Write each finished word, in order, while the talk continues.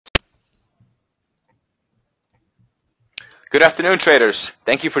Good afternoon, traders.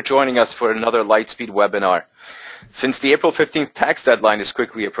 Thank you for joining us for another Lightspeed webinar. Since the April 15th tax deadline is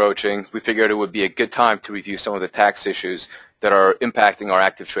quickly approaching, we figured it would be a good time to review some of the tax issues that are impacting our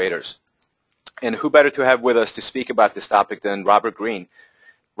active traders. And who better to have with us to speak about this topic than Robert Green.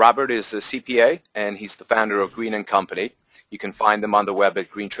 Robert is a CPA, and he's the founder of Green & Company. You can find them on the web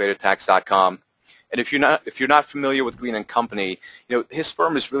at greentradertax.com. And if you're not familiar with Green & Company, his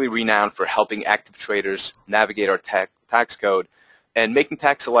firm is really renowned for helping active traders navigate our tax code and making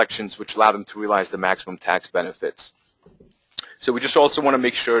tax selections which allow them to realize the maximum tax benefits. So we just also want to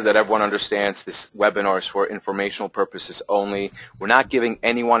make sure that everyone understands this webinar is for informational purposes only. We're not giving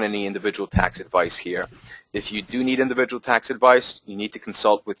anyone any individual tax advice here. If you do need individual tax advice, you need to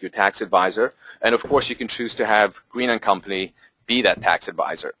consult with your tax advisor. And of course, you can choose to have Green & Company be that tax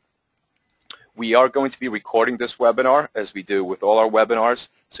advisor. We are going to be recording this webinar as we do with all our webinars.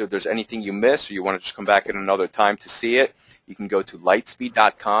 So if there's anything you miss or you want to just come back at another time to see it, you can go to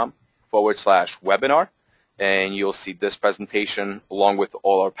lightspeed.com/webinar and you'll see this presentation along with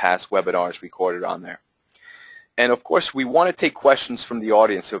all our past webinars recorded on there. And of course, we want to take questions from the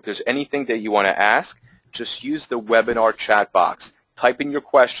audience. So if there's anything that you want to ask, just use the webinar chat box. Type in your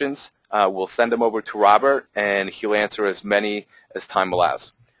questions. We'll send them over to Robert and he'll answer as many as time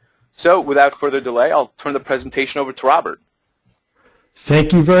allows. So without further delay, I'll turn the presentation over to Robert.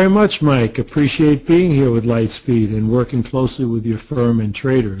 Thank you very much, Mike. Appreciate being here with Lightspeed and working closely with your firm and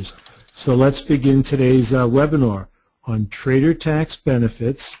traders. So let's begin today's webinar on trader tax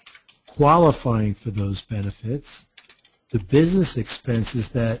benefits, qualifying for those benefits, the business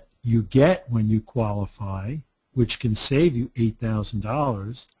expenses that you get when you qualify, which can save you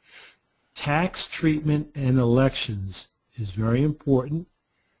 $8,000. Tax treatment and elections is very important.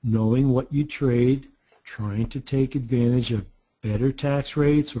 Knowing what you trade, trying to take advantage of better tax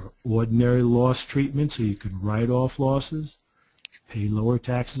rates or ordinary loss treatment so you can write off losses, pay lower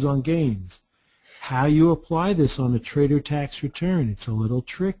taxes on gains. How you apply this on a trader tax return, it's a little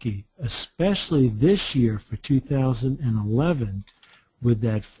tricky, especially this year for 2011 with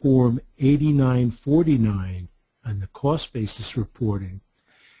that Form 8949 and the cost basis reporting.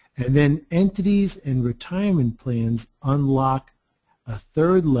 And then entities and retirement plans unlock a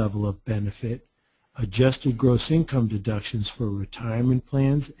third level of benefit, adjusted gross income deductions for retirement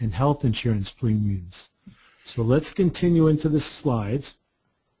plans and health insurance premiums. So let's continue into the slides.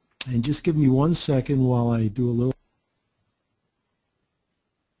 And just give me 1 second while I do a little.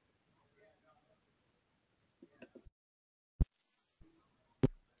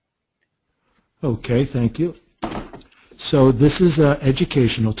 Okay, thank you. So this is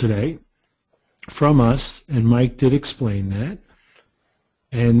educational today from us, and Mike did explain that.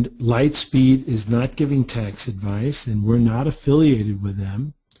 And Lightspeed is not giving tax advice, and we're not affiliated with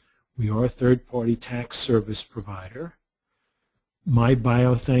them. We are a third-party tax service provider. My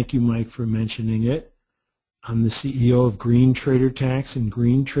bio, thank you, Mike, for mentioning it. I'm the CEO of Green Trader Tax and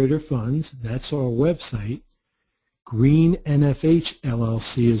Green Trader Funds. That's our website. Green NFH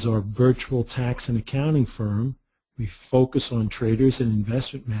LLC is our virtual tax and accounting firm. We focus on traders and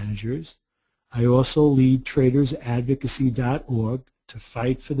investment managers. I also lead tradersadvocacy.org to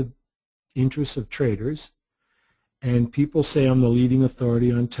fight for the interests of traders. And people say I'm the leading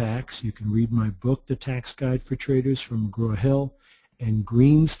authority on tax. You can read my book, The Tax Guide for Traders from McGraw-Hill, and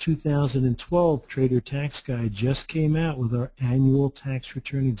Green's 2012 Trader Tax Guide just came out with our annual tax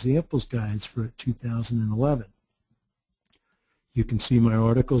return examples guides for 2011. You can see my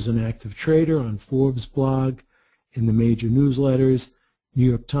articles in Active Trader, on Forbes blog, in the major newsletters, New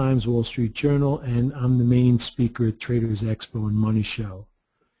York Times, Wall Street Journal, and I'm the main speaker at Traders Expo and Money Show.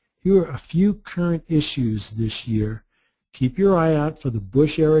 Here are a few current issues this year. Keep your eye out for the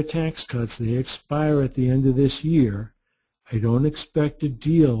Bush-era tax cuts. They expire at the end of this year. I don't expect a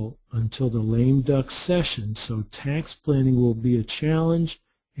deal until the lame duck session, so tax planning will be a challenge,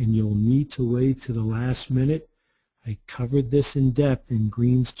 and you'll need to wait to the last minute. I covered this in depth in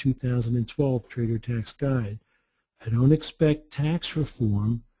Green's 2012 Trader Tax Guide. I don't expect tax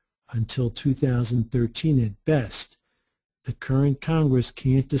reform until 2013 at best. The current Congress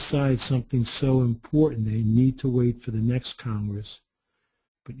can't decide something so important. They need to wait for the next Congress.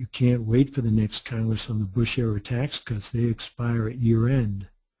 But you can't wait for the next Congress on the Bush-era tax cuts. They expire at year-end.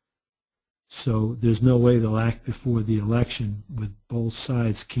 So there's no way they'll act before the election with both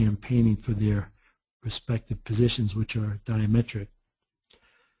sides campaigning for their respective positions, which are diametric.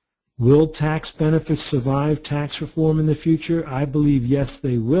 Will tax benefits survive tax reform in the future? I believe yes,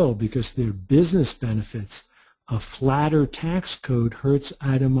 they will, because they're business benefits. A flatter tax code hurts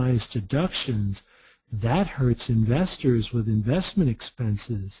itemized deductions. That hurts investors with investment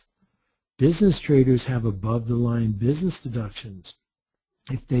expenses. Business traders have above-the-line business deductions.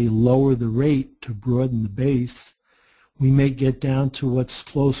 If they lower the rate to broaden the base, we may get down to what's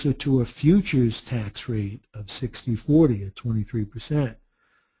closer to a futures tax rate of 60-40 at 23%.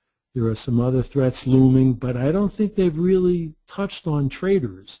 There are some other threats looming, but I don't think they've really touched on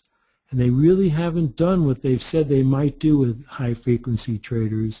traders. And they really haven't done what they've said they might do with high-frequency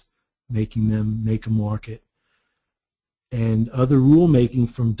traders, making them make a market. And other rulemaking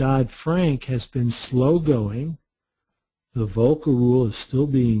from Dodd-Frank has been slow going. The Volcker rule is still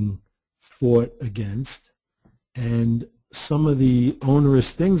being fought against. And some of the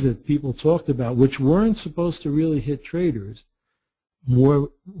onerous things that people talked about, which weren't supposed to really hit traders,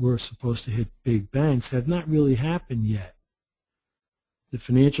 more were supposed to hit big banks, have not really happened yet. The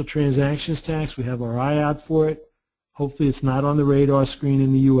financial transactions tax, we have our eye out for it. Hopefully it's not on the radar screen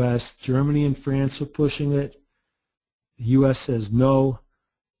in the U.S. Germany and France are pushing it. The U.S. says no.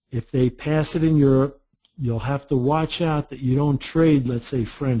 If they pass it in Europe, you'll have to watch out that you don't trade, let's say,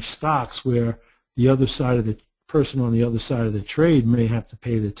 French stocks where the other side of the person on the other side of the trade may have to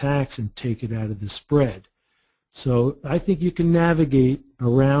pay the tax and take it out of the spread. So I think you can navigate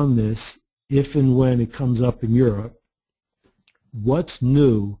around this if and when it comes up in Europe. What's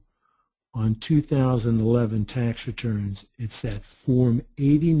new on 2011 tax returns? It's that Form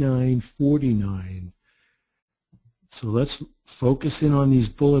 8949. So let's focus in on these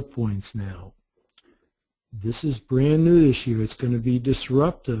bullet points now. This is brand new this year. It's going to be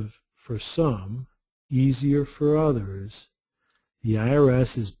disruptive for some, easier for others. The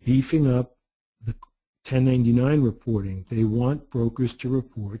IRS is beefing up the 1099 reporting. They want brokers to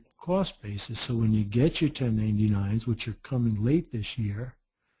report cost basis. So when you get your 1099s, which are coming late this year,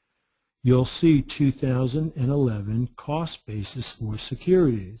 you'll see 2011 cost basis for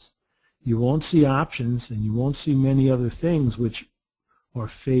securities. You won't see options, and you won't see many other things which are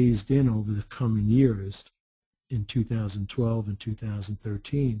phased in over the coming years in 2012 and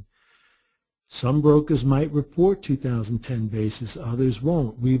 2013. Some brokers might report 2010 basis, others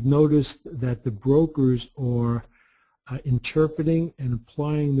won't. We've noticed that the brokers are interpreting and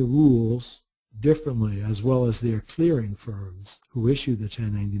applying the rules differently, as well as their clearing firms who issue the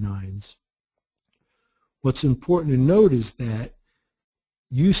 1099s. What's important to note is that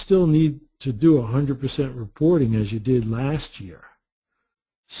you still need to do 100% reporting as you did last year.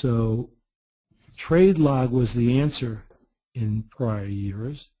 So trade log was the answer in prior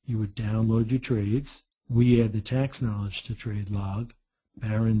years. You would download your trades. We add the tax knowledge to trade log.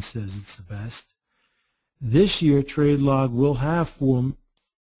 Barron says it's the best. This year, trade log will have Form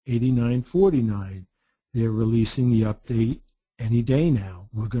 8949. They're releasing the update any day now.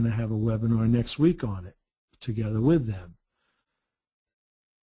 We're going to have a webinar next week on it together with them.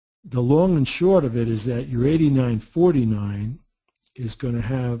 The long and short of it is that your 8949 is going to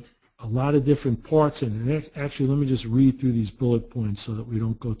have a lot of different parts in it. Actually, let me just read through these bullet points so that we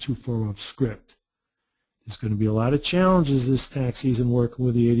don't go too far off script. There's going to be a lot of challenges this tax season working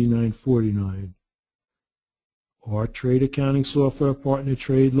with the 8949. Our trade accounting software partner,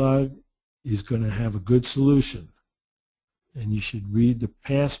 TradeLog, is going to have a good solution. And you should read the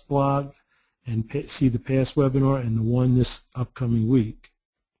past blog and see the past webinar and the one this upcoming week.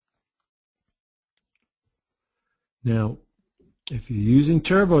 Now, if you're using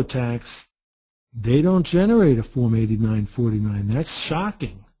TurboTax, they don't generate a Form 8949. That's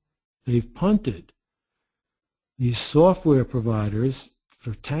shocking. They've punted. These software providers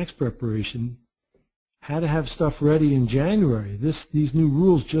for tax preparation had to have stuff ready in January. These new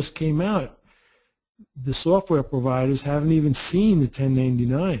rules just came out. The software providers haven't even seen the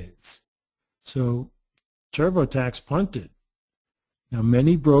 1099s. So TurboTax punted. Now,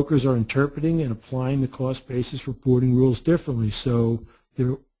 many brokers are interpreting and applying the cost basis reporting rules differently, so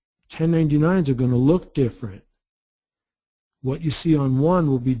their 1099s are going to look different. What you see on one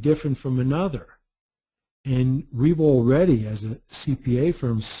will be different from another. And we've already, as a CPA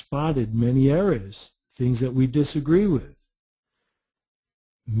firm, spotted many errors, things that we disagree with.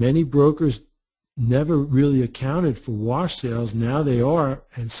 Many brokers never really accounted for wash sales. Now they are,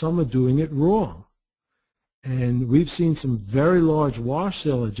 and some are doing it wrong. And we've seen some very large wash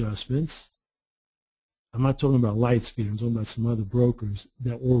sale adjustments. I'm not talking about Lightspeed. I'm talking about some other brokers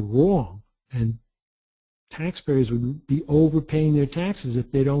that were wrong. And taxpayers would be overpaying their taxes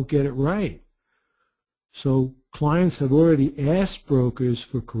if they don't get it right. So clients have already asked brokers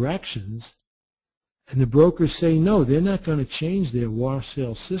for corrections, and the brokers say no, they're not going to change their wash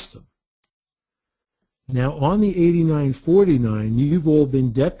sale system. Now, on the 8949, you've all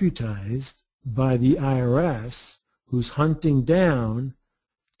been deputized by the IRS, who's hunting down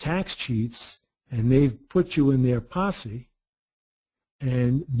tax cheats, and they've put you in their posse,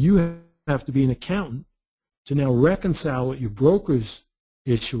 and you have to be an accountant to now reconcile what your broker's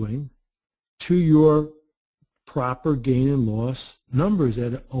issuing to your proper gain and loss numbers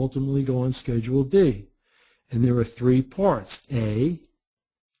that ultimately go on Schedule D. And there are three parts, A,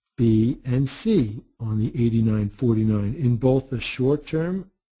 B, and C on the 8949 in both the short-term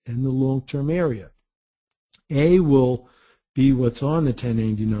and the long-term area. A will be what's on the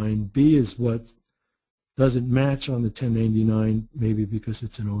 1099. B is what doesn't match on the 1099, maybe because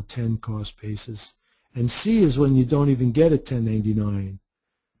it's an 010 cost basis. And C is when you don't even get a 1099.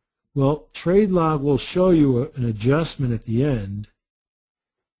 Well, trade log will show you an adjustment at the end,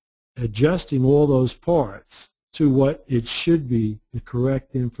 adjusting all those parts to what it should be the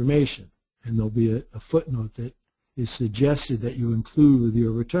correct information. And there'll be a footnote that is suggested that you include with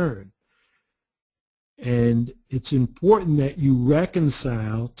your return. And it's important that you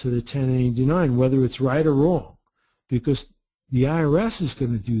reconcile to the 1099, whether it's right or wrong, because the IRS is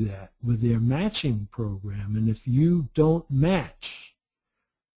going to do that with their matching program. And if you don't match,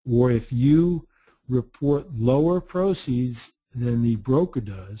 or if you report lower proceeds than the broker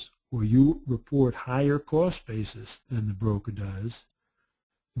does, or you report higher cost basis than the broker does,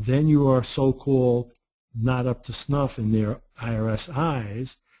 then you are so-called not up to snuff in their IRS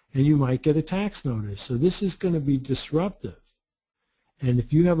eyes, and you might get a tax notice. So this is going to be disruptive. And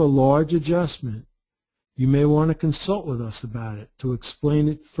if you have a large adjustment, you may want to consult with us about it to explain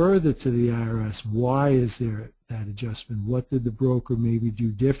it further to the IRS. Why is there that adjustment? What did the broker maybe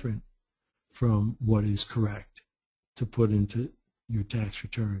do different from what is correct to put into your tax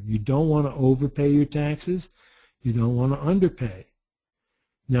return? You don't want to overpay your taxes. You don't want to underpay.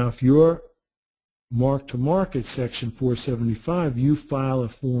 Now, if you're mark-to-market section 475, you file a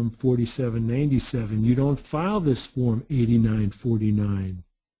form 4797. You don't file this form 8949.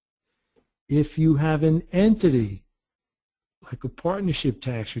 If you have an entity, like a partnership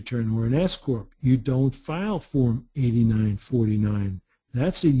tax return or an S-Corp, you don't file form 8949.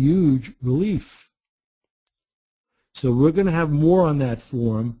 That's a huge relief. So we're going to have more on that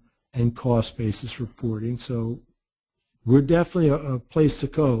form and cost basis reporting. So we're definitely a place to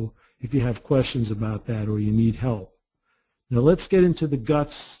go if you have questions about that or you need help. Now let's get into the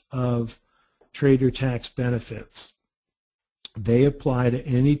guts of trader tax benefits. They apply to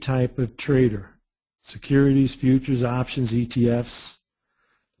any type of trader, securities, futures, options, ETFs.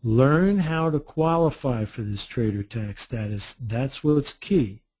 Learn how to qualify for this trader tax status. That's what's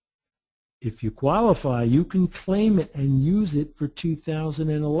key. If you qualify, you can claim it and use it for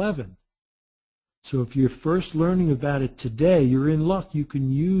 2011. So if you're first learning about it today, you're in luck. You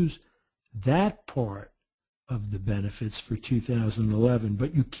can use that part of the benefits for 2011,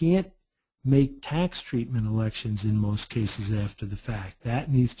 but you can't make tax treatment elections in most cases after the fact. That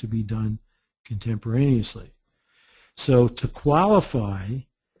needs to be done contemporaneously. So to qualify,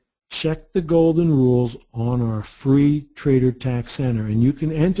 check the golden rules on our free Trader Tax Center, and you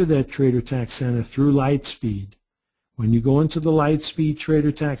can enter that Trader Tax Center through Lightspeed. When you go into the Lightspeed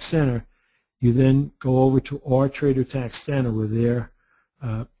Trader Tax Center, you then go over to our Trader Tax Center with their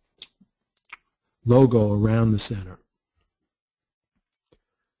logo around the center.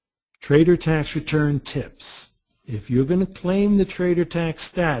 Trader tax return tips. If you're going to claim the trader tax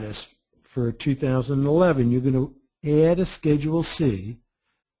status for 2011, you're going to add a Schedule C,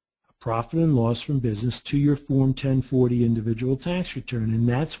 a profit and loss from business, to your Form 1040 individual tax return, and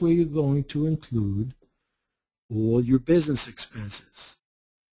that's where you're going to include all your business expenses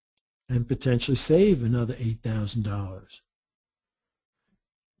and potentially save another $8,000.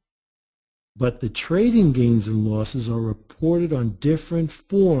 But the trading gains and losses are reported on different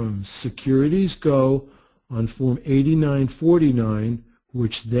forms. Securities go on Form 8949,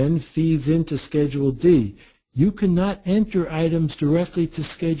 which then feeds into Schedule D. You cannot enter items directly to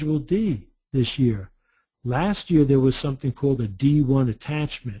Schedule D this year. Last year there was something called a D1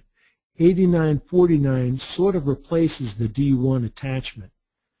 attachment. 8949 sort of replaces the D1 attachment.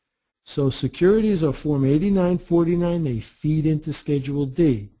 So securities are Form 8949. They feed into Schedule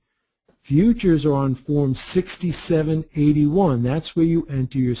D. Futures are on Form 6781. That's where you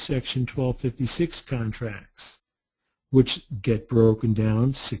enter your Section 1256 contracts, which get broken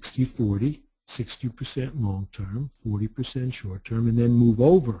down 60-40, 60% long-term, 40% short-term, and then move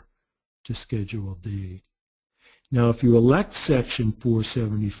over to Schedule D. Now, if you elect Section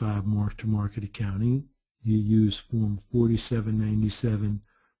 475 mark-to-market accounting, you use Form 4797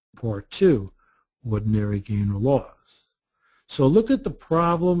 Part 2, ordinary gain or loss. So look at the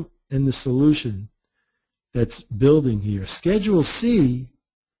problem and the solution that's building here. Schedule C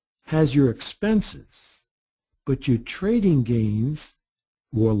has your expenses, but your trading gains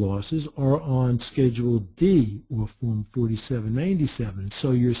or losses are on Schedule D or Form 4797.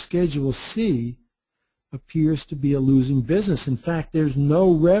 So your Schedule C appears to be a losing business. In fact, there's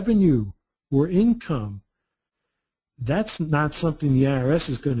no revenue or income. That's not something the IRS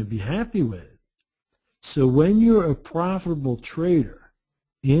is going to be happy with. So when you're a profitable trader,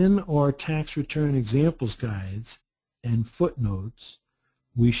 in our tax return examples guides and footnotes,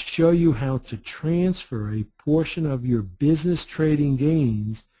 we show you how to transfer a portion of your business trading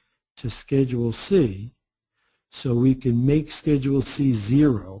gains to Schedule C so we can make Schedule C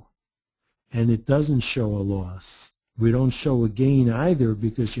 0 and it doesn't show a loss. We don't show a gain either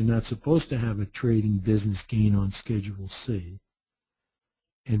because you're not supposed to have a trading business gain on Schedule C.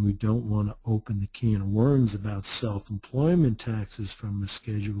 And we don't want to open the can of worms about self-employment taxes from a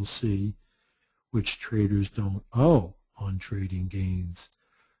Schedule C, which traders don't owe on trading gains.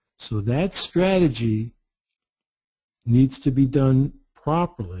 So that strategy needs to be done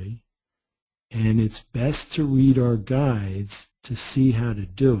properly, and it's best to read our guides to see how to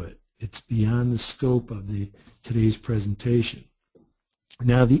do it. It's beyond the scope of today's presentation.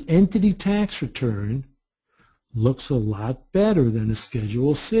 Now, the entity tax return looks a lot better than a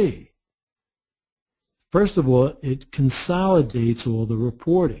Schedule C. First of all, it consolidates all the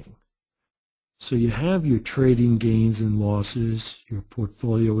reporting. So you have your trading gains and losses, your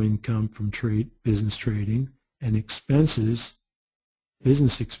portfolio income from business trading, and expenses,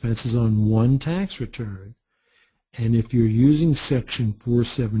 business expenses on one tax return. And if you're using Section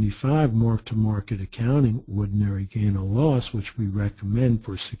 475 mark-to-market accounting, ordinary gain or loss, which we recommend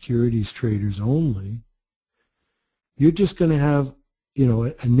for securities traders only, you're just going to have,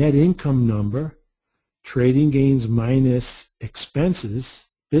 a net income number, trading gains minus expenses,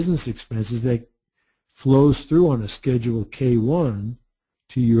 business expenses that flows through on a Schedule K1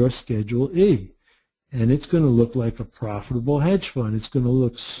 to your Schedule E. And it's going to look like a profitable hedge fund. It's going to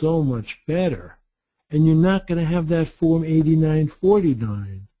look so much better. And you're not going to have that Form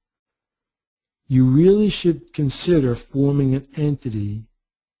 8949. You really should consider forming an entity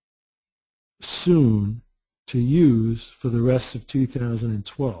soon to use for the rest of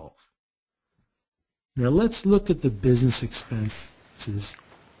 2012. Now let's look at the business expenses.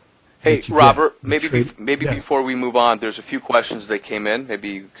 Hey, Robert, maybe Yes. before we move on, there's a few questions that came in. Maybe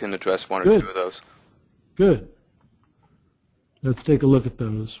you can address one or two of those. Good. Let's take a look at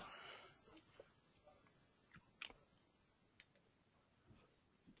those.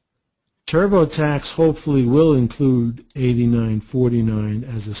 TurboTax hopefully will include 8949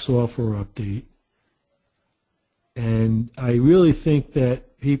 as a software update. And I really think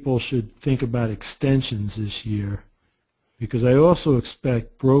that people should think about extensions this year, because I also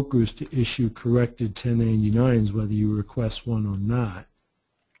expect brokers to issue corrected 1099s whether you request one or not.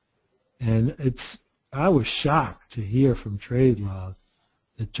 And I was shocked to hear from TradeLog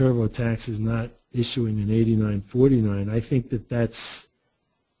that TurboTax is not issuing an 8949. I think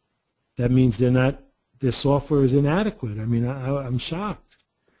that means their software is inadequate. I mean, I'm shocked.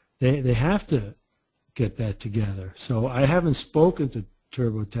 They have to get that together. So I haven't spoken to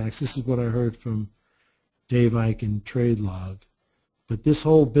TurboTax. This is what I heard from Dave Ike and TradeLog. But this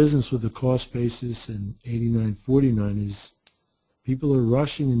whole business with the cost basis and 8949 is, people are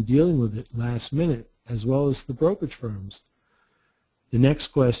rushing and dealing with it last minute, as well as the brokerage firms. The next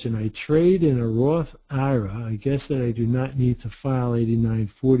question, I trade in a Roth IRA. I guess that I do not need to file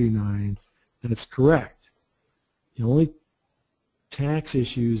 8949. That's correct. The only tax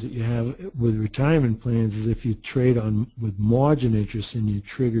issues that you have with retirement plans is if you trade with margin interest and you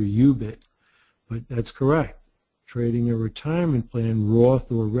trigger UBIT. But that's correct. Trading a retirement plan, Roth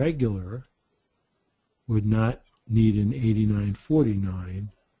or regular, would not need an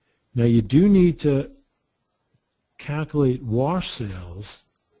 8949. Now you do need to calculate wash sales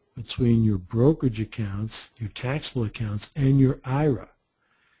between your brokerage accounts, your taxable accounts, and your IRA.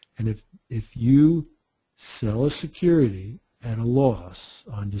 And if you sell a security at a loss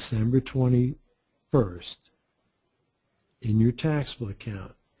on December 21st in your taxable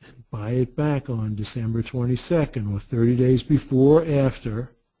account and buy it back on December 22nd or 30 days before or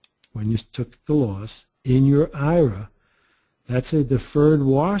after when you took the loss in your IRA, that's a deferred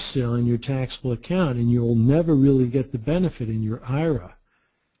wash sale in your taxable account, and you'll never really get the benefit in your IRA.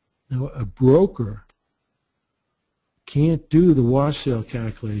 Now, a broker can't do the wash sale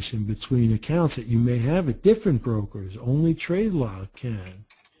calculation between accounts that you may have at different brokers. Only TradeLog can.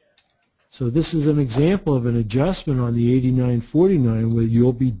 So this is an example of an adjustment on the 8949 where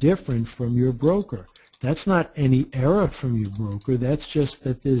you'll be different from your broker. That's not any error from your broker. That's just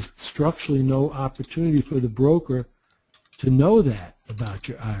that there's structurally no opportunity for the broker to know that about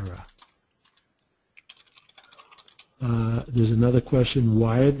your IRA. there's another question,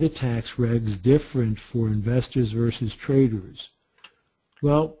 why are the tax regs different for investors versus traders?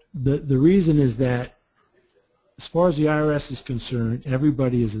 Well, the reason is that as far as the IRS is concerned,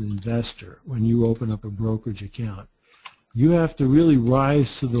 everybody is an investor when you open up a brokerage account. You have to really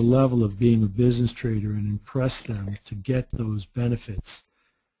rise to the level of being a business trader and impress them to get those benefits.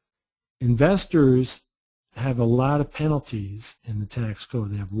 Investors have a lot of penalties in the tax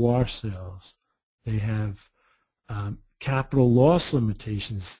code. They have wash sales. They have capital loss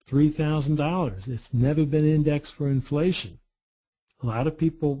limitations, $3,000. It's never been indexed for inflation. A lot of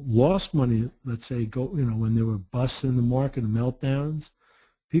people lost money, let's say, when there were busts in the market and meltdowns.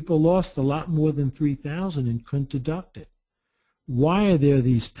 People lost a lot more than $3,000 and couldn't deduct it. Why are there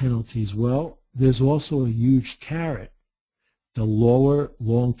these penalties? Well, there's also a huge carrot, the lower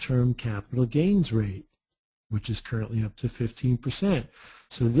long-term capital gains rate, which is currently up to 15%.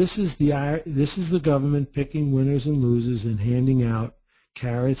 So this is the government picking winners and losers and handing out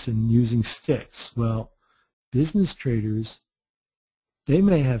carrots and using sticks. Well, business traders, they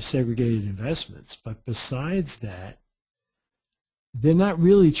may have segregated investments, but besides that, they're not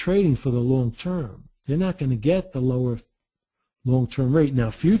really trading for the long term. They're not going to get the lower long-term rate. Now,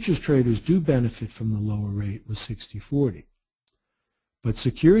 futures traders do benefit from the lower rate with 60/40. But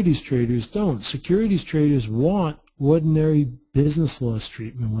securities traders don't. Securities traders want ordinary business loss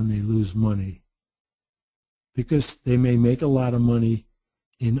treatment when they lose money because they may make a lot of money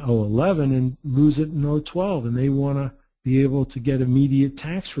in 2011 and lose it in 2012, and they want to be able to get immediate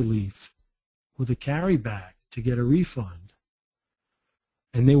tax relief with a carryback to get a refund.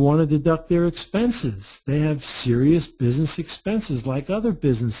 And they want to deduct their expenses. They have serious business expenses like other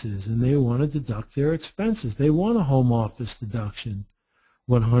businesses, and they want to deduct their expenses. They want a home office deduction,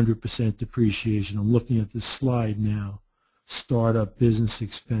 100% depreciation. I'm looking at this slide now. Startup business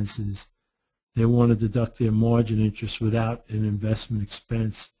expenses. They want to deduct their margin interest without an investment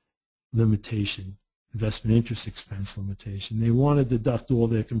expense limitation, investment interest expense limitation. They want to deduct all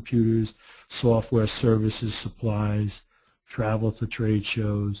their computers, software, services, supplies, travel to trade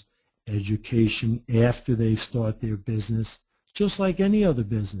shows, education after they start their business, just like any other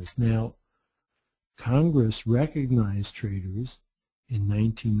business. Now, Congress recognized traders in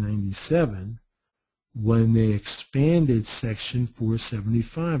 1997 when they expanded Section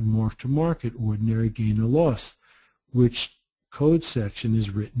 475, mark-to-market, ordinary gain or loss, which code section is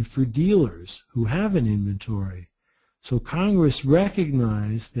written for dealers who have an inventory. So Congress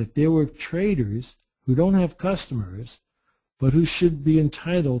recognized that there were traders who don't have customers but who should be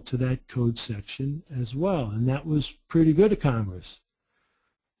entitled to that code section as well. And that was pretty good of Congress.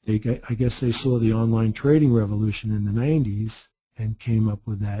 I guess they saw the online trading revolution in the 90s and came up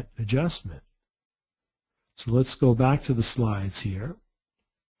with that adjustment. So let's go back to the slides here.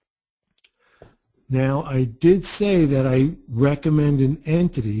 Now, I did say that I recommend an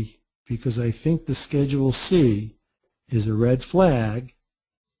entity because I think the Schedule C is a red flag,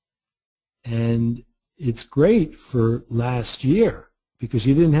 and it's great for last year because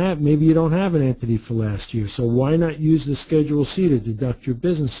maybe you don't have an entity for last year. So why not use the Schedule C to deduct your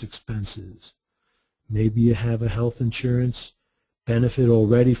business expenses? Maybe you have a health insurance benefit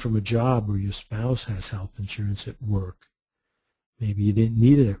already from a job, or your spouse has health insurance at work. Maybe you didn't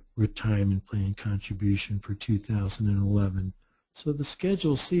need a retirement plan contribution for 2011. So the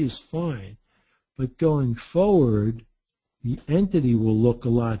Schedule C is fine. But going forward, the entity will look a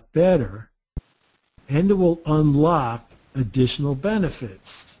lot better, and it will unlock additional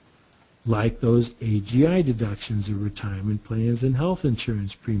benefits, like those AGI deductions of retirement plans and health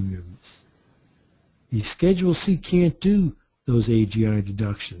insurance premiums. The Schedule C can't do those AGI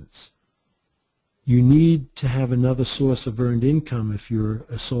deductions. You need to have another source of earned income if you're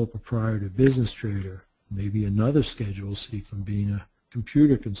a sole proprietor business trader, maybe another Schedule C from being a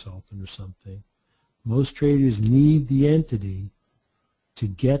computer consultant or something. Most traders need the entity to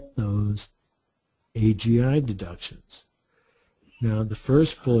get those AGI deductions. Now, the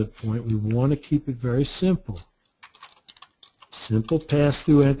first bullet point, we want to keep it very simple. Simple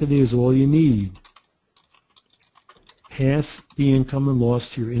pass-through entity is all you need. Pass the income and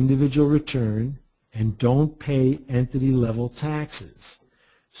loss to your individual return and don't pay entity-level taxes.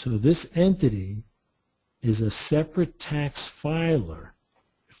 So this entity is a separate tax filer.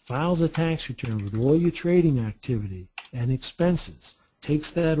 It files a tax return with all your trading activity and expenses,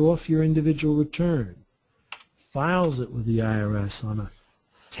 takes that off your individual return, files it with the IRS on a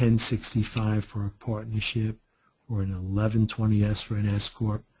 1065 for a partnership or an 1120S for an S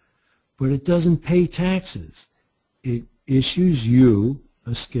Corp, but it doesn't pay taxes. It issues you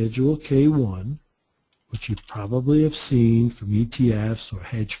a Schedule K1, which you probably have seen from ETFs or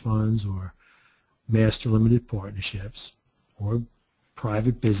hedge funds or master limited partnerships or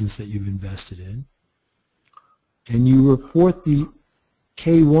private business that you've invested in, and you report the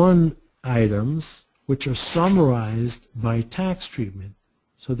K1 items, which are summarized by tax treatment.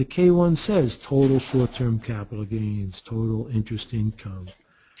 So the K1 says total short-term capital gains, total interest income,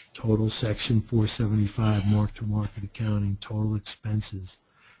 total Section 475 mark-to-market accounting, total expenses.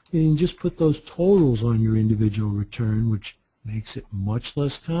 And you just put those totals on your individual return, which makes it much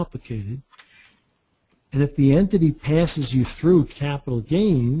less complicated. And if the entity passes you through capital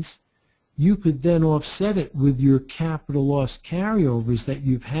gains, you could then offset it with your capital loss carryovers that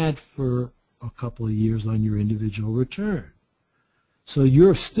you've had for a couple of years on your individual return. So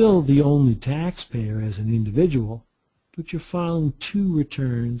you're still the only taxpayer as an individual, but you're filing 2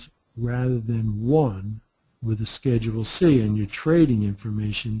 returns rather than 1 with a Schedule C and your trading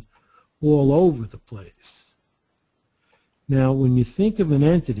information all over the place. Now, when you think of an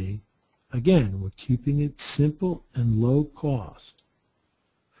entity, again, we're keeping it simple and low cost.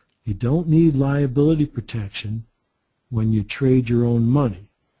 You don't need liability protection when you trade your own money.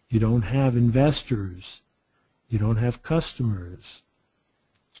 You don't have investors. You don't have customers.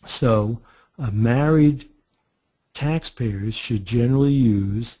 So married taxpayers should generally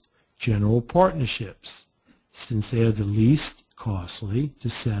use general partnerships since they are the least costly to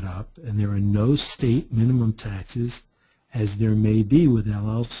set up and there are no state minimum taxes as there may be with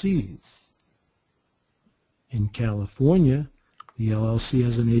LLCs. In California, the LLC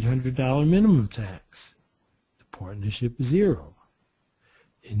has an $800 minimum tax. The partnership is 0.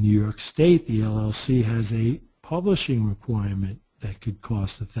 In New York State, the LLC has a publishing requirement that could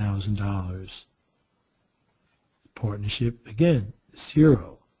cost $1,000. The partnership, again, is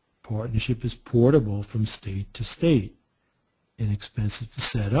 0. Partnership is portable from state to state. Inexpensive to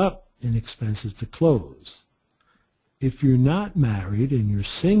set up, inexpensive to close. If you're not married and you're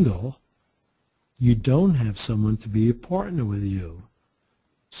single, you don't have someone to be a partner with you.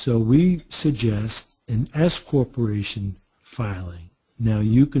 So we suggest an S corporation filing. Now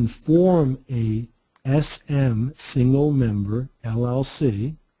you can form a SM single member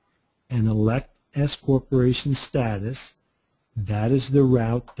LLC and elect S corporation status. That is the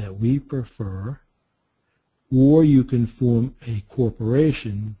route that we prefer. Or you can form a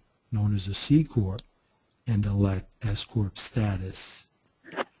corporation known as a C Corp and elect S Corp status.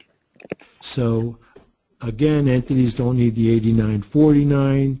 So again, entities don't need the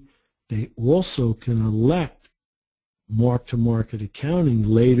 8949. They also can elect mark-to-market accounting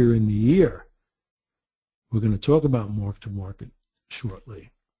later in the year. We're going to talk about mark-to-market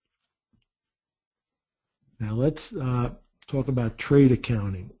shortly. Now let's talk about trade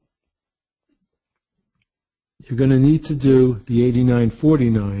accounting. You're going to need to do the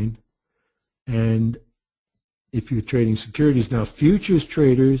 8949, and if you're trading securities. Now futures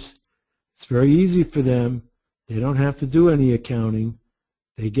traders, it's very easy for them. They don't have to do any accounting.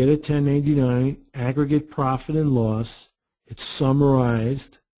 They get a 1099, aggregate profit and loss. It's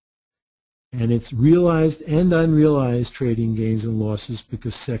summarized, and it's realized and unrealized trading gains and losses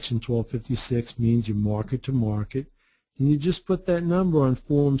because Section 1256 means you market to market. And you just put that number on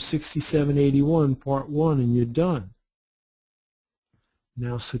Form 6781, Part 1, and you're done.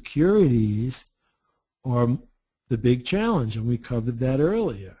 Now securities are the big challenge, and we covered that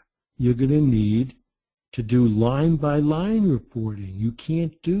earlier. You're going to need to do line-by-line reporting. You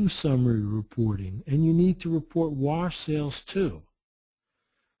can't do summary reporting, and you need to report wash sales too.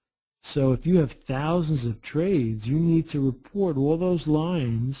 So if you have thousands of trades, you need to report all those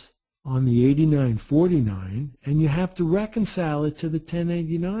lines on the 8949, and you have to reconcile it to the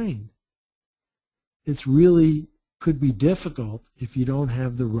 1099. It's really could be difficult if you don't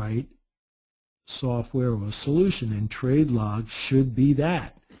have the right software or solution, and TradeLog should be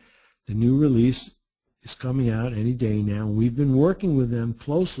that. The new release is coming out any day now. We've been working with them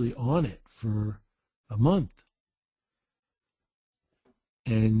closely on it for a month.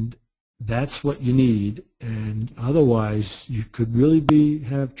 And that's what you need, and otherwise you could really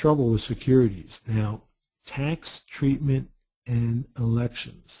have trouble with securities. Now, tax treatment and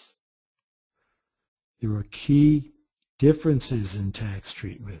elections. There are key differences in tax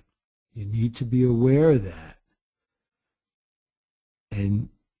treatment. You need to be aware of that. And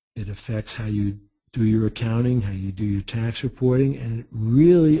it affects how you do your accounting, how you do your tax reporting, and it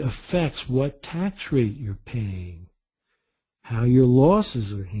really affects what tax rate you're paying, how your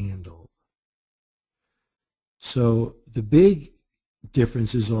losses are handled. So the big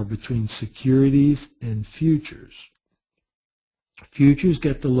differences are between securities and futures. Futures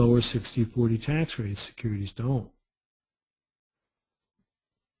get the lower 60-40 tax rates, securities don't.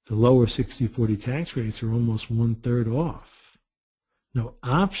 The lower 60-40 tax rates are almost 1/3 off. Now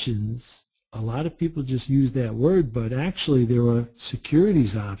options a lot of people just use that word, but actually there are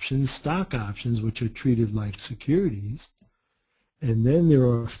securities options, stock options, which are treated like securities. And then there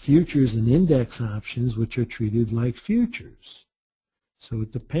are futures and index options, which are treated like futures. So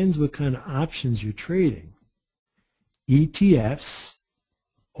it depends what kind of options you're trading. ETFs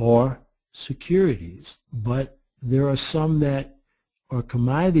are securities, but there are some that are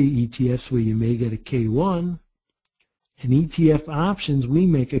commodity ETFs where you may get a K1, and ETF options, we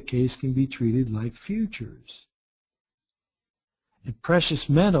make a case, can be treated like futures. And precious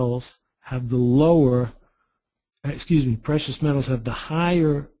metals have the precious metals have the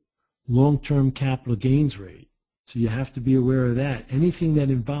higher long-term capital gains rate. So you have to be aware of that. Anything that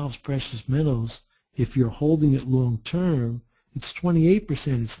involves precious metals, if you're holding it long-term, it's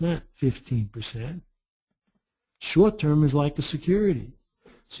 28%, it's not 15%. Short-term is like a security.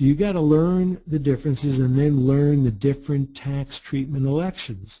 So you got to learn the differences and then learn the different tax treatment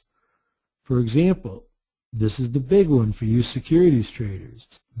elections. For example, this is the big one for you securities traders.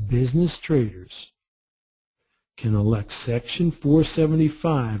 Business traders can elect Section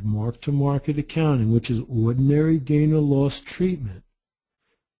 475 mark-to-market accounting, which is ordinary gain or loss treatment.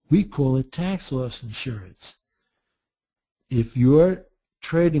 We call it tax loss insurance. If you're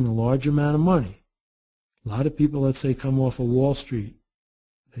trading a large amount of money, a lot of people, let's say, come off of Wall Street,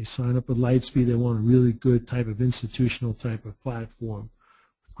 they sign up with Lightspeed, they want a really good type of institutional type of platform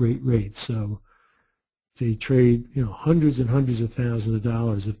with great rates. So they trade, hundreds and hundreds of thousands of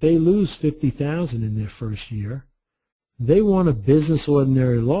dollars. If they lose $50,000 in their first year, they want a business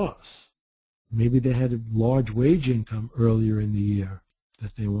ordinary loss. Maybe they had a large wage income earlier in the year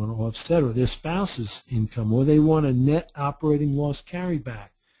that they want to offset, or their spouse's income, or they want a net operating loss carryback.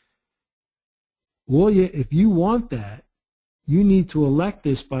 Well, if you want that, you need to elect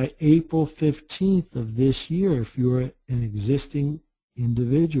this by April 15th of this year if you're an existing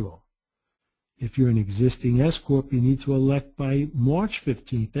individual. If you're an existing S-Corp, you need to elect by March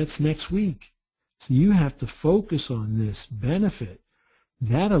 15th. That's next week. So you have to focus on this benefit.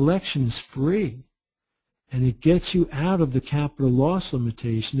 That election is free, and it gets you out of the capital loss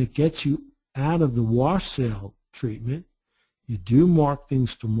limitation. It gets you out of the wash sale treatment. You do mark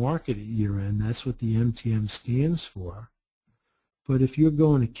things to market at year end. That's what the MTM stands for. But if you're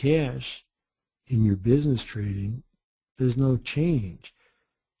going to cash in your business trading, there's no change.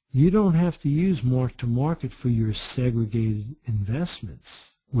 You don't have to use mark-to-market for your segregated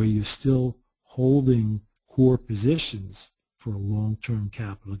investments where you're still holding core positions for a long-term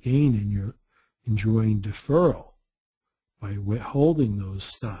capital gain and you're enjoying deferral by holding those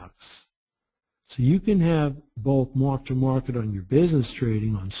stocks. So you can have both mark-to-market on your business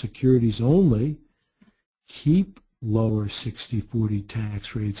trading on securities only, keep lower 60/40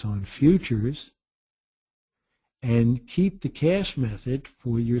 tax rates on futures, and keep the cash method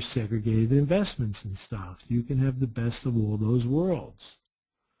for your segregated investments in stocks. You can have the best of all those worlds.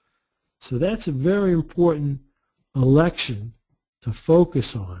 So that's a very important election to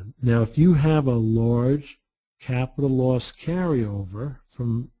focus on. Now, if you have a large capital loss carryover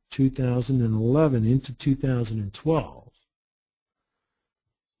from 2011 into 2012,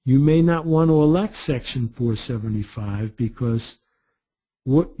 you may not want to elect Section 475 because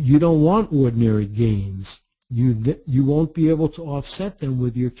you don't want ordinary gains. You won't be able to offset them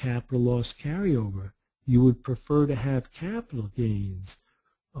with your capital loss carryover. You would prefer to have capital gains.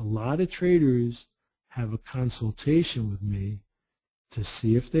 A lot of traders have a consultation with me to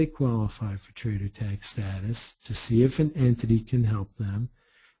see if they qualify for trader tax status, to see if an entity can help them,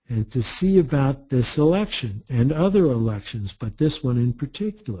 and to see about this election and other elections, but this one in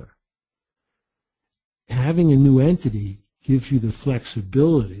particular. Having a new entity gives you the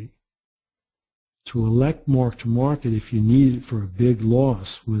flexibility to elect mark-to-market if you need it for a big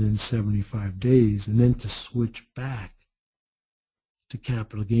loss within 75 days, and then to switch back to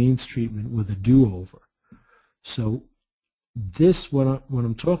capital gains treatment with a do-over. So this, what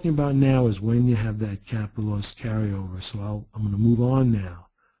I'm talking about now, is when you have that capital loss carryover. So I'm going to move on now.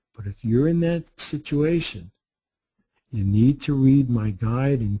 But if you're in that situation, you need to read my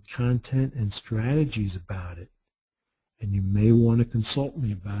guide and content and strategies about it. And you may want to consult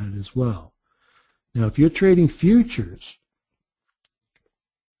me about it as well. Now, if you're trading futures,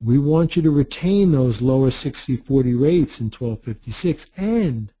 we want you to retain those lower 60/40 rates in 1256.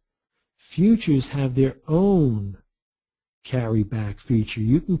 And futures have their own carry-back feature.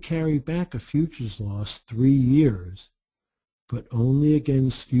 You can carry back a futures loss 3 years, but only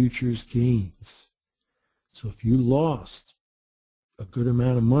against futures gains. So if you lost a good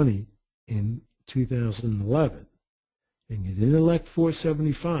amount of money in 2011 and you didn't elect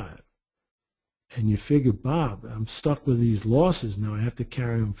 475, and you figure, Bob, I'm stuck with these losses now, I have to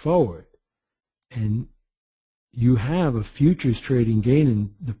carry them forward, and you have a futures trading gain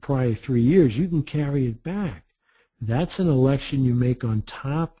in the prior 3 years, you can carry it back. That's an election you make on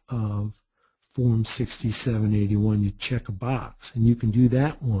top of Form 6781. You check a box, and you can do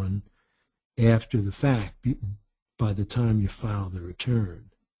that one after the fact by the time you file the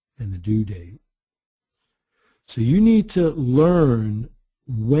return and the due date. So you need to learn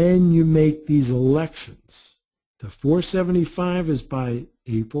when you make these elections. The 475 is by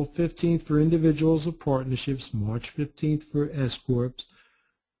April 15th for individuals or partnerships, March 15th for S-corps,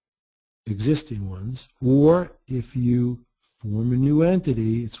 existing ones, or if you form a new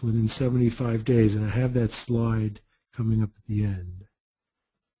entity, it's within 75 days, and I have that slide coming up at the end.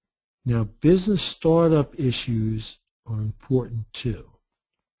 Now, business startup issues are important too.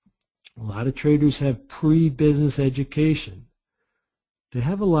 A lot of traders have pre-business education. They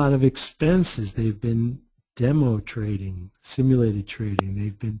have a lot of expenses. They've been demo trading, simulated trading.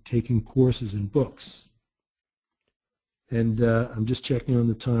 They've been taking courses and books. And I'm just checking on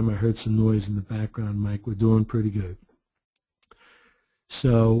the time. I heard some noise in the background, Mike. We're doing pretty good.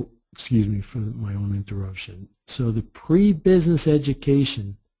 So, excuse me for my own interruption. So the pre-business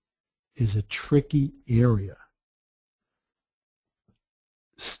education is a tricky area.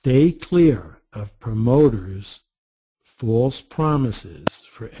 Stay clear of promoters' false promises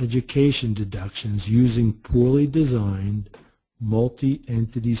for education deductions using poorly designed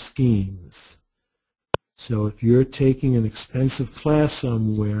multi-entity schemes. So if you're taking an expensive class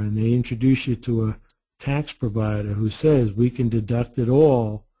somewhere and they introduce you to a tax provider who says we can deduct it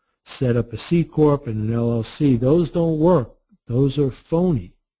all, set up a C Corp and an LLC, those don't work. Those are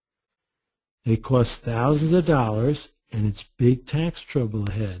phony. They cost thousands of dollars and it's big tax trouble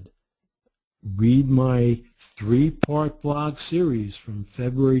ahead. Read my 3-part blog series from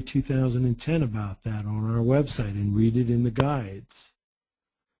February 2010 about that on our website and read it in the guides.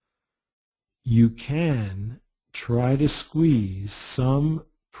 You can try to squeeze some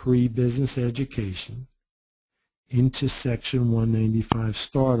pre-business education into Section 195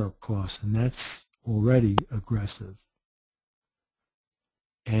 startup costs, and that's already aggressive.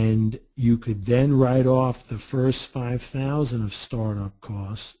 And you could then write off the first $5,000 of startup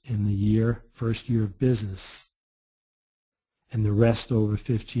costs in the first year of business, and the rest over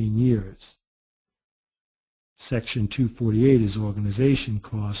 15 years. Section 248 is organization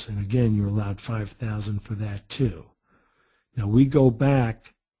costs, and again, you're allowed $5,000 for that too. Now, we go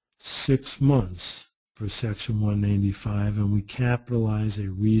back 6 months for Section 195, and we capitalize a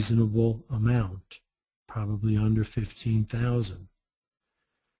reasonable amount, probably under $15,000.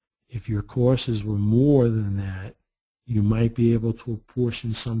 If your courses were more than that, you might be able to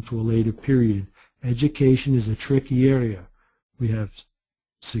apportion some to a later period. Education is a tricky area. We have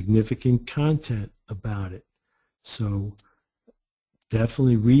significant content about it. So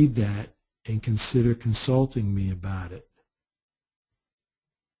definitely read that and consider consulting me about it.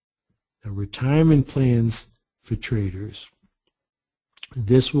 Now, retirement plans for traders.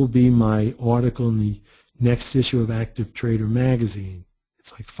 This will be my article in the next issue of Active Trader magazine.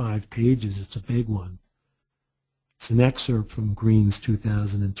 It's like 5 pages. It's a big one. It's an excerpt from Green's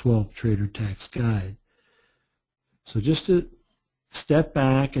 2012 Trader Tax Guide. So just to step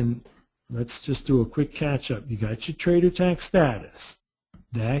back and let's just do a quick catch-up. You got your trader tax status.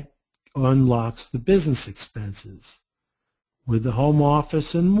 That unlocks the business expenses. With the home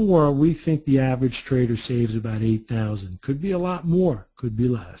office and more, we think the average trader saves about $8,000. Could be a lot more, could be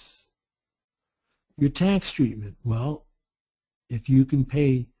less. Your tax treatment, well, if you can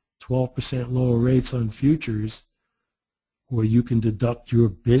pay 12% lower rates on futures, or you can deduct your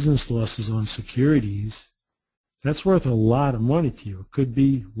business losses on securities, that's worth a lot of money to you. It could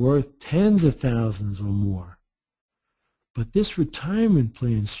be worth tens of thousands or more. But this retirement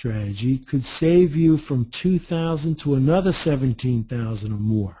plan strategy could save you from $2,000 to another $17,000 or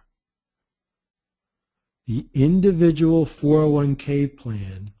more. The individual 401k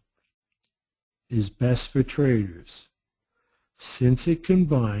plan is best for traders since it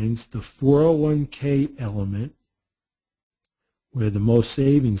combines the 401k element, where the most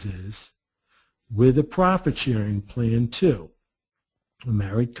savings is, with a profit-sharing plan too. A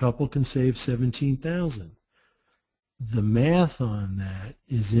married couple can save $17,000. The math on that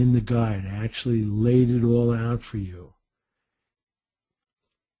is in the guide. I actually laid it all out for you.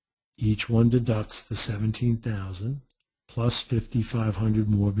 Each one deducts the $17,000 plus $5,500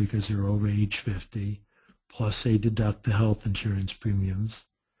 more because they're over age 50, plus they deduct the health insurance premiums,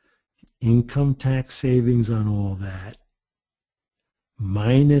 income tax savings on all that,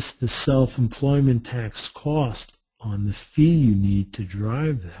 minus the self-employment tax cost on the fee you need to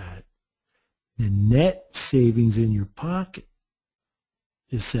drive that. The net savings in your pocket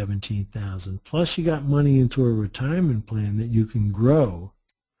is $17,000. Plus you got money into a retirement plan that you can grow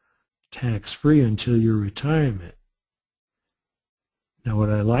tax-free until your retirement. Now what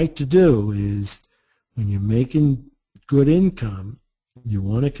I like to do is when you're making good income, you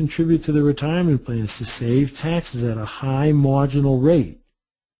want to contribute to the retirement plans to save taxes at a high marginal rate.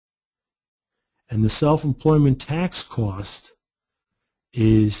 And the self-employment tax cost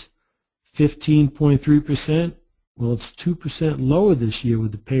is 15.3%. Well, it's 2% lower this year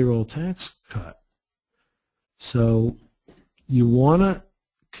with the payroll tax cut. So you want to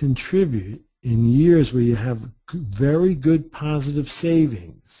contribute in years where you have very good positive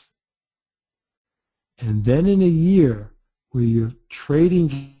savings. And then in a year where your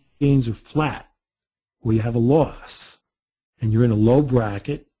trading gains are flat, where you have a loss, and you're in a low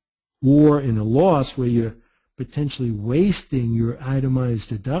bracket, or in a loss where you're potentially wasting your itemized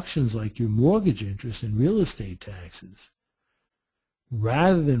deductions like your mortgage interest and real estate taxes,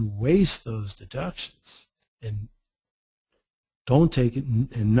 rather than waste those deductions and don't take it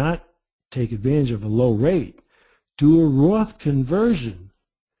and not take advantage of a low rate, do a Roth conversion.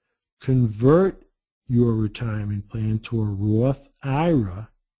 Convert your retirement plan to a Roth IRA,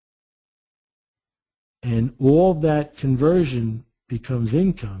 and all that conversion becomes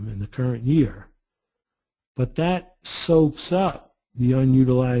income in the current year. But that soaks up the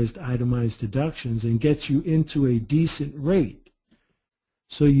unutilized itemized deductions and gets you into a decent rate.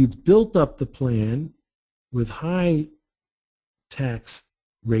 So you've built up the plan with high tax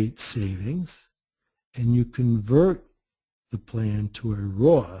rate savings, and you convert the plan to a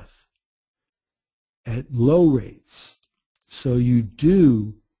Roth at low rates. So you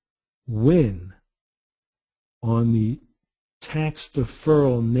do win on the tax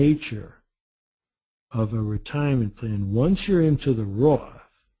deferral nature of a retirement plan. Once you're into the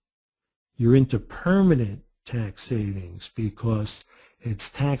Roth, you're into permanent tax savings because it's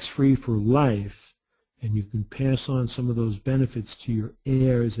tax-free for life, and you can pass on some of those benefits to your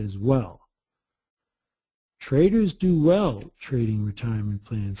heirs as well. Traders do well trading retirement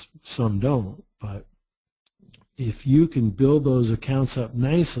plans. Some don't, but if you can build those accounts up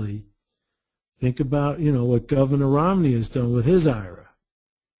nicely, think about, what Governor Romney has done with his IRA.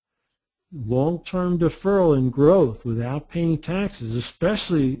 Long-term deferral and growth without paying taxes,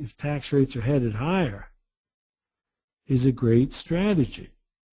 especially if tax rates are headed higher, is a great strategy.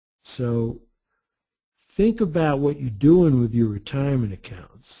 So think about what you're doing with your retirement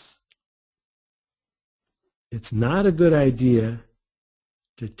accounts. It's not a good idea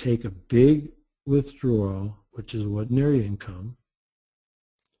to take a big withdrawal, which is ordinary income.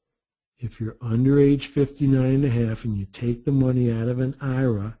 If you're under age 59 and a half and you take the money out of an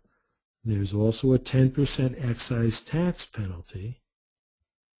IRA, there's also a 10% excise tax penalty,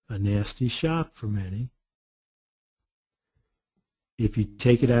 a nasty shock for many. If you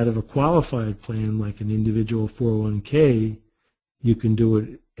take it out of a qualified plan like an individual 401k, you can do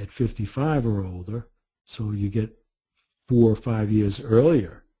it at 55 or older, so you get 4 or 5 years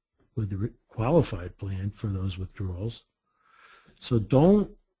earlier with the qualified plan for those withdrawals. So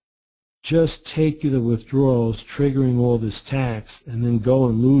don't just take the withdrawals, triggering all this tax, and then go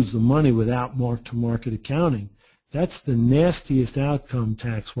and lose the money without mark-to-market accounting. That's the nastiest outcome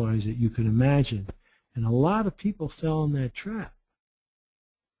tax-wise that you can imagine. And a lot of people fell in that trap.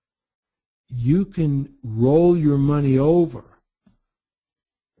 You can roll your money over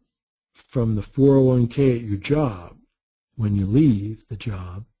from the 401k at your job when you leave the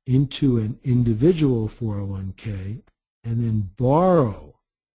job into an individual 401k and then borrow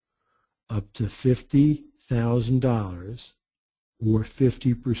up to $50,000 or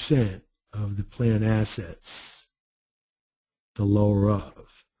 50% of the plan assets, the lower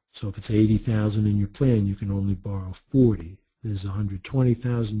of. So if it's $80,000 in your plan, you can only borrow 40. There's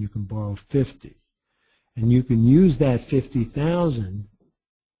 $120,000, you can borrow 50. And you can use that $50,000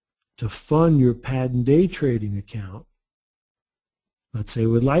 to fund your patent day trading account, let's say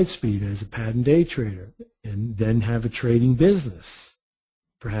with Lightspeed as a patent day trader, and then have a trading business,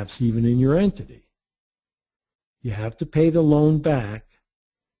 perhaps even in your entity. You have to pay the loan back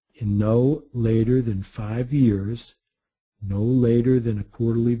in no later than 5 years, no later than a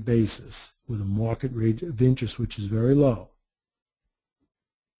quarterly basis, with a market rate of interest which is very low.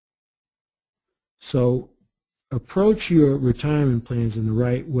 So approach your retirement plans in the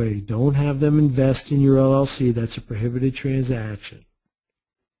right way. Don't have them invest in your LLC. That's a prohibited transaction.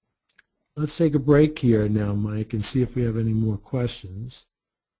 Let's take a break here now, Mike, and see if we have any more questions.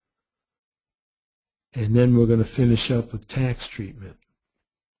 And then we're going to finish up with tax treatment.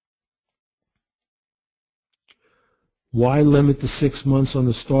 Why limit the 6 months on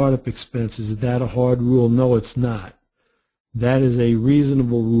the startup expenses? Is that a hard rule? No, it's not. that is a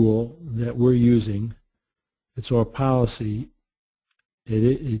reasonable rule that we're using. It's our policy.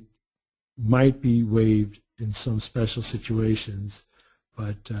 It might be waived in some special situations,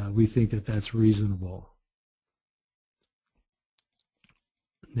 but we think that that's reasonable.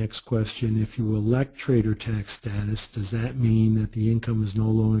 Next question, if you elect trader tax status, does that mean that the income is no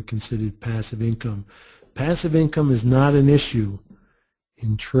longer considered passive income? Passive income is not an issue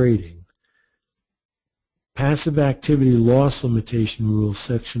in trading. Passive activity loss limitation rules,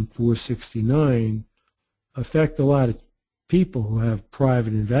 section 469, affect a lot of people who have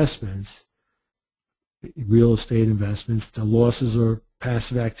private investments, real estate investments. The losses are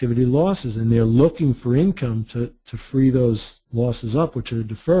passive activity losses, and they're looking for income to free those losses up, which are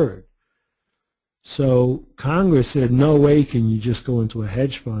deferred. So Congress said, no way can you just go into a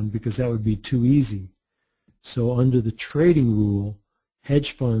hedge fund because that would be too easy. So under the trading rule,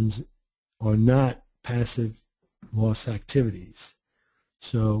 hedge funds are not passive loss activities.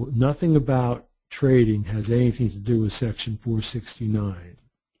 So nothing about trading has anything to do with section 469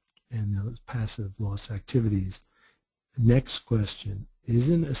 and those passive loss activities. Next question,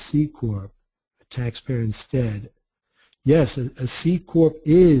 isn't a C Corp a taxpayer instead? Yes, a C Corp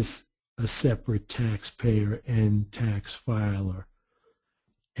is a separate taxpayer and tax filer.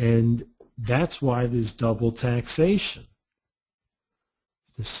 And that's why there's double taxation.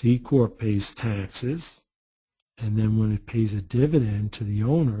 The C Corp pays taxes, and then when it pays a dividend to the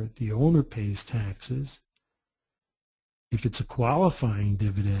owner pays taxes. If it's a qualifying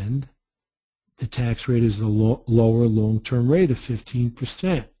dividend, the tax rate is the lower long-term rate of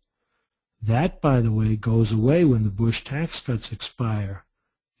 15%. That, by the way, goes away when the Bush tax cuts expire.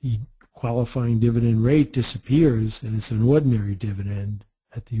 The qualifying dividend rate disappears, and it's an ordinary dividend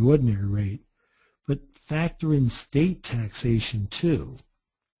at the ordinary rate. But factor in state taxation too.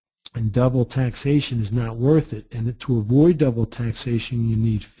 And double taxation is not worth it. And to avoid double taxation, you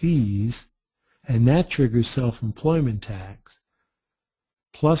need fees, and that triggers self-employment tax.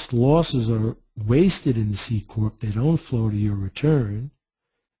 Plus, losses are wasted in the C Corp. They don't flow to your return.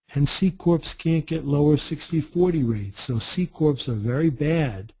 And C Corps can't get lower 60/40 rates. So C Corps are very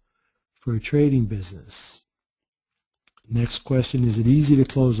bad for a trading business. Next question, is it easy to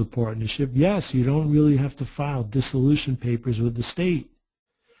close a partnership? Yes, you don't really have to file dissolution papers with the state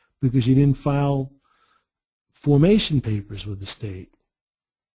because you didn't file formation papers with the state.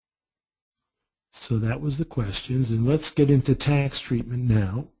 So that was the questions, and let's get into tax treatment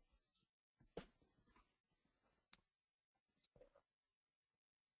now.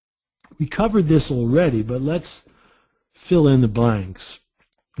 We covered this already, but let's fill in the blanks.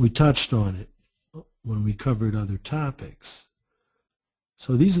 We touched on it when we covered other topics.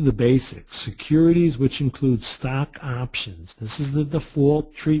 So these are the basics. Securities, which include stock options. This is the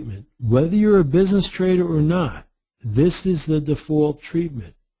default treatment. Whether you're a business trader or not, this is the default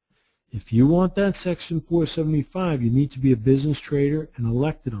treatment. If you want that Section 475, you need to be a business trader and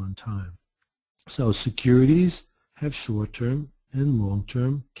elected on time. So securities have short-term and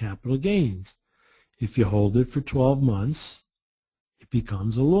long-term capital gains. If you hold it for 12 months, it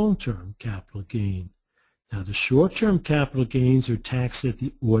becomes a long-term capital gain. Now, the short-term capital gains are taxed at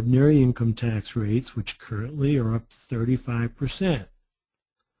the ordinary income tax rates, which currently are up to 35%.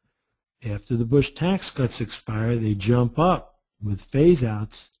 After the Bush tax cuts expire, they jump up with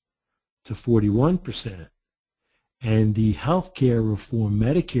phase-outs to 41%. And the health care reform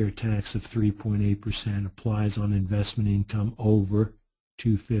Medicare tax of 3.8% applies on investment income over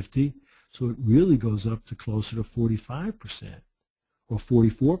 $250. So it really goes up to closer to 45% or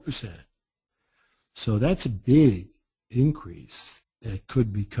 44%. So that's a big increase that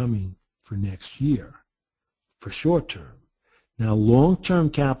could be coming for next year for short term. Now,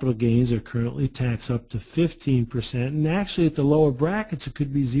 long-term capital gains are currently taxed up to 15%, and actually at the lower brackets it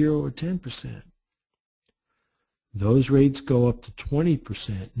could be 0 or 10%. Those rates go up to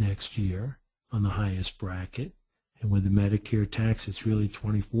 20% next year on the highest bracket, and with the Medicare tax it's really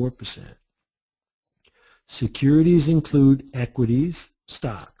 24%. Securities include equities,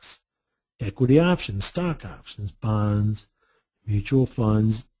 stocks, equity options, stock options, bonds, mutual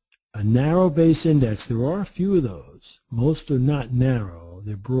funds, a narrow base index. There are a few of those. Most are not narrow,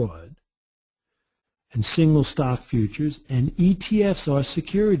 they're broad. And single stock futures, and ETFs are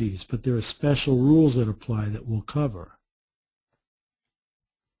securities, but there are special rules that apply that we'll cover.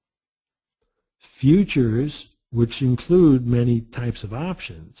 Futures, which include many types of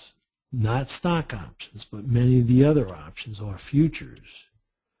options, not stock options, but many of the other options are futures.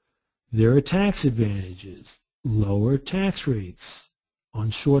 There are tax advantages, lower tax rates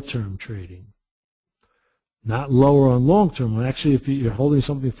on short-term trading. Not lower on long-term. Well, actually, if you're holding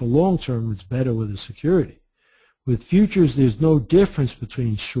something for long-term, it's better with a security. With futures, there's no difference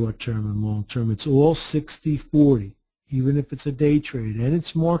between short-term and long-term. It's all 60-40, even if it's a day trade, and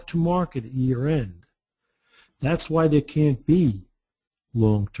it's mark-to-market at year-end. That's why there can't be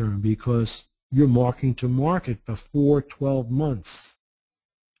long-term, because you're marking to market before 12 months.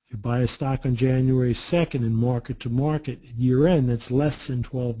 If you buy a stock on January 2nd and market to market at year-end, that's less than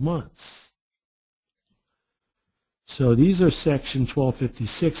 12 months. So these are Section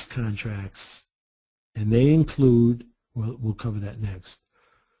 1256 contracts, and they include, well, we'll cover that next.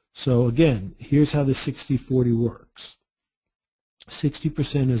 So again, here's how the 60-40 works.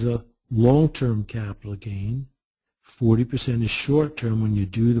 60% is a long-term capital gain. 40% is short-term. When you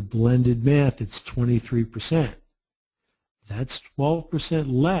do the blended math, it's 23%. That's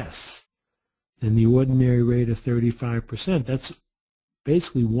 12% less than the ordinary rate of 35%. That's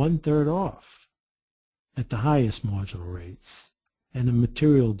basically 1/3 off at the highest marginal rates, and a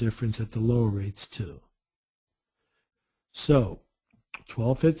material difference at the lower rates too. So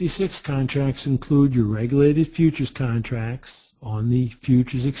 1256 contracts include your regulated futures contracts on the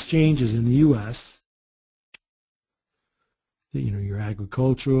futures exchanges in the U.S., your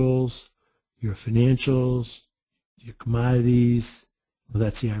agriculturals, your financials, your commodities, well,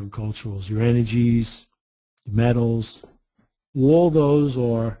 that's the agriculturals, your energies, metals, all those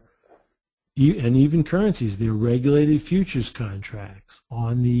are, and even currencies, they're regulated futures contracts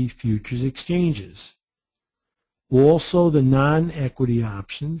on the futures exchanges. Also the non-equity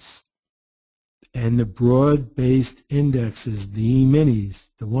options and the broad-based indexes, the E-minis,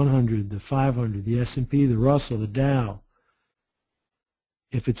 the 100, the 500, the S&P, the Russell, the Dow.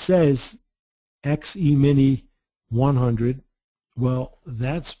 If it says X E-mini 100, well,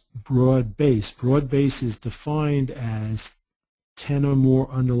 that's broad-based. Broad-based is defined as 10 or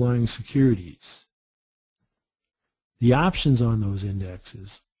more underlying securities. The options on those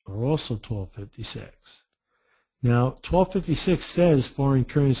indexes are also 1256. Now, 1256 says foreign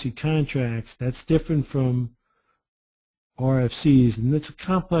currency contracts. That's different from RFCs, and it's a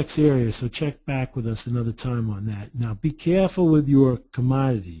complex area, so check back with us another time on that. Now, be careful with your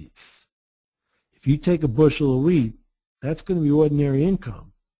commodities. If you take a bushel of wheat, that's going to be ordinary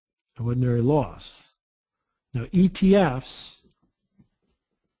income, ordinary loss. Now, ETFs,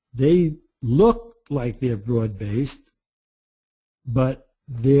 they look like they're broad-based, but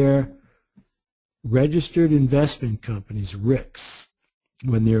they're registered investment companies, RICs,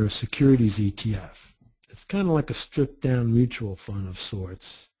 when they're a securities ETF. It's kind of like a stripped-down mutual fund of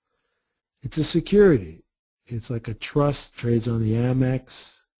sorts. It's a security. It's like a trust, trades on the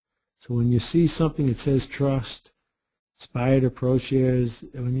Amex. So when you see something that says trust, expired or pro shares,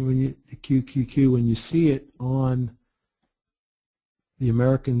 the QQQ, when you see it on the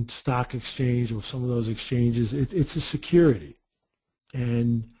American Stock Exchange or some of those exchanges, it's a security.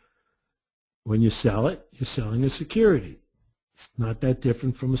 And when you sell it, you're selling a security. It's not that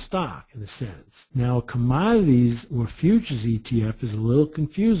different from a stock in a sense. Now, commodities or futures ETF is a little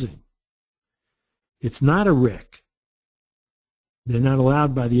confusing. It's not a RIC. They're not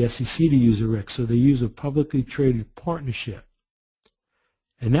allowed by the SEC to use a RIC, so they use a publicly traded partnership.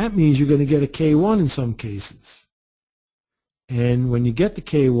 And that means you're going to get a K1 in some cases. And when you get the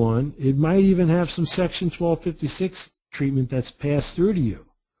K1, it might even have some Section 1256 treatment that's passed through to you.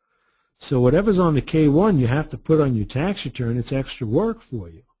 So whatever's on the K1 you have to put on your tax return. It's extra work for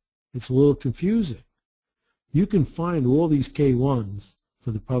you. It's a little confusing. You can find all these K1s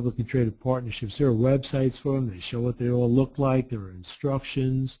for the publicly traded partnerships. There are websites for them. They show what they all look like. There are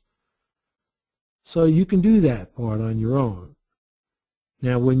instructions. So you can do that part on your own.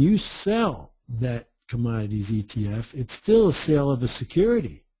 Now, when you sell that commodities ETF, it's still a sale of a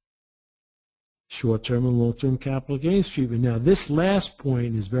security. Short-term and long-term capital gains treatment. Now, this last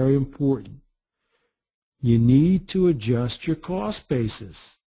point is very important. You need to adjust your cost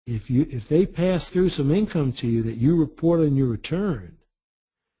basis. If they pass through some income to you that you report on your return,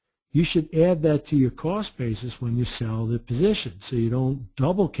 you should add that to your cost basis when you sell the position, so you don't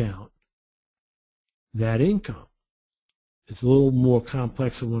double count that income. It's a little more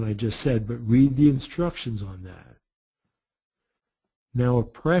complex than what I just said, but read the instructions on that. Now, a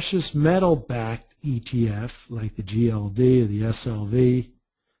precious metal-backed ETF, like the GLD or the SLV,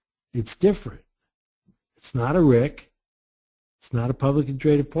 it's different. It's not a RIC. It's not a publicly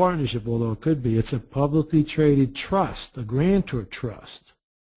traded partnership, although it could be. It's a publicly traded trust, a grantor trust.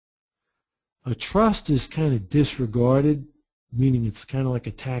 A trust is kind of disregarded, meaning it's kind of like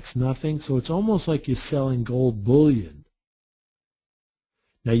a tax nothing, so it's almost like you're selling gold bullion.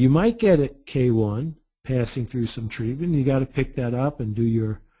 Now, you might get a K1 passing through some treatment. You got to pick that up and do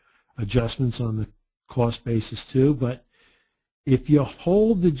your adjustments on the cost basis too, but if you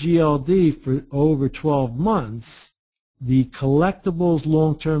hold the GLD for over 12 months, the collectibles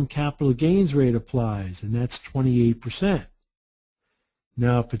long-term capital gains rate applies, and that's 28%.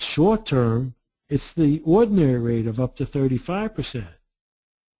 Now, if it's short-term, it's the ordinary rate of up to 35%.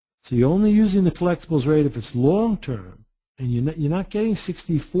 So you're only using the collectibles rate if it's long-term, and you're not getting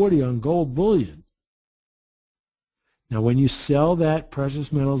 60/40 on gold bullion. Now, when you sell that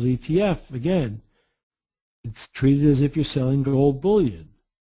precious metals ETF, again, it's treated as if you're selling gold bullion.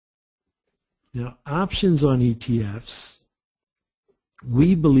 Now, options on ETFs,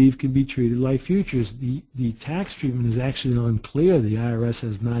 we believe, can be treated like futures. The tax treatment is actually unclear. The IRS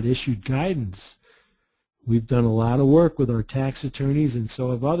has not issued guidance. We've done a lot of work with our tax attorneys, and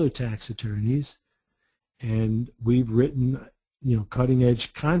so have other tax attorneys, and we've written,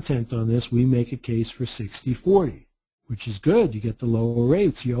 cutting-edge content on this. We make a case for 60/40, which is good. You get the lower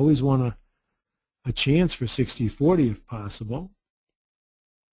rates. You always want a chance for 60/40 if possible.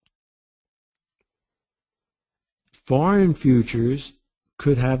 Foreign futures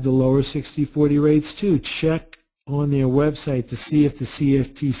could have the lower 60/40 rates too. Check on their website to see if the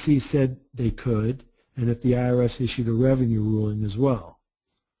CFTC said they could, and if the IRS issued a revenue ruling as well.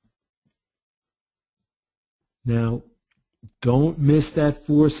 Now, don't miss that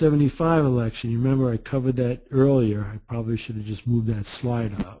 475 election. You remember I covered that earlier. I probably should have just moved that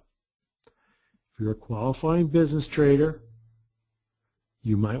slide up. If you're a qualifying business trader,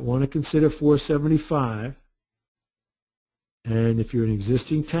 you might want to consider 475. And if you're an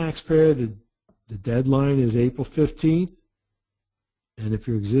existing taxpayer, the deadline is April 15th. And if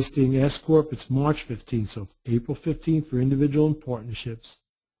you're existing S-Corp, it's March 15th. So April 15th for individual and partnerships,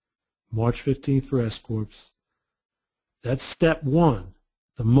 March 15th for S-Corps. That's step one,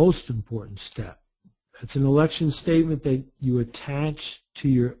 the most important step. That's an election statement that you attach to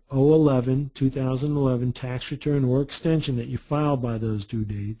your 2011 tax return or extension that you file by those due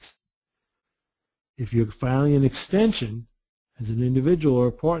dates. If you're filing an extension as an individual or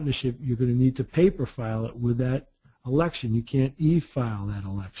a partnership, you're going to need to paper file it with that election. You can't e-file that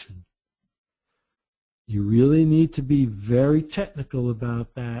election. You really need to be very technical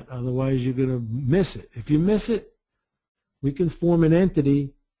about that, otherwise you're going to miss it. If you miss it, we can form an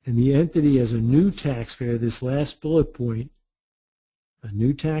entity, and the entity as a new taxpayer, this last bullet point, a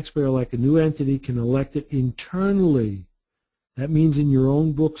new taxpayer like a new entity can elect it internally. That means in your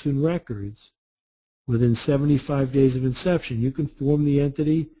own books and records within 75 days of inception. You can form the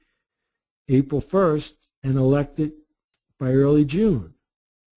entity April 1st and elect it by early June.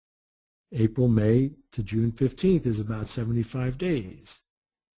 April, May to June 15th is about 75 days.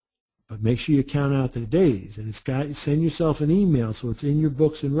 But make sure you count out the days, and send yourself an email so it's in your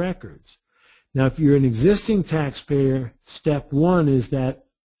books and records. Now, if you're an existing taxpayer, step one is that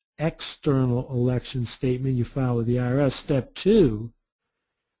external election statement you file with the IRS. Step two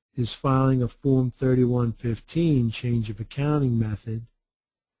is filing a Form 3115 change of accounting method.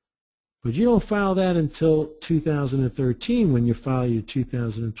 But you don't file that until 2013 when you file your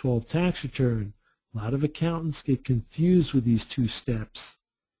 2012 tax return. A lot of accountants get confused with these two steps,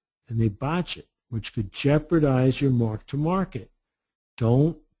 and they botch it, which could jeopardize your mark-to-market.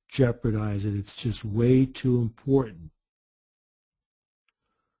 Don't jeopardize it. It's just way too important.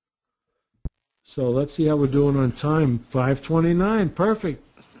 So let's see how we're doing on time. 5:29, perfect.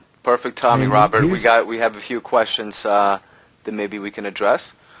 Perfect timing, And Robert. We have a few questions that maybe we can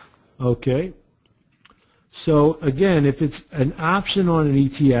address. Okay. So again, if it's an option on an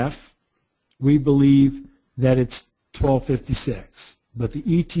ETF, we believe that it's 1256. But the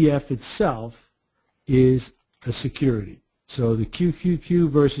ETF itself is a security. So the QQQ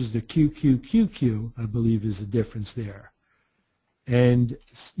versus the QQQQ, I believe, is the difference there. And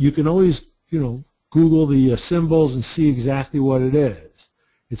you can always, Google the symbols and see exactly what it is.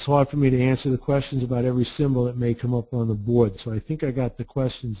 It's hard for me to answer the questions about every symbol that may come up on the board. So I think I got the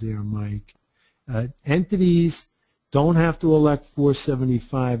questions there, Mike. Entities don't have to elect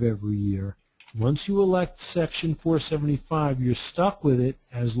 475 every year. Once you elect Section 475, you're stuck with it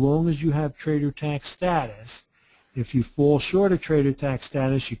as long as you have trader tax status. If you fall short of trader tax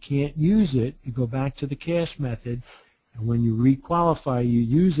status, you can't use it. You go back to the cash method, and when you requalify, you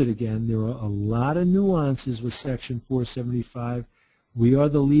use it again. There are a lot of nuances with Section 475. We are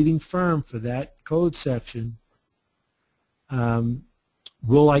the leading firm for that code section.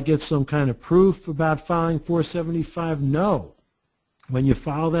 Will I get some kind of proof about filing 475? No. When you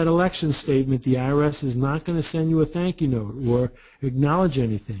file that election statement, the IRS is not going to send you a thank you note or acknowledge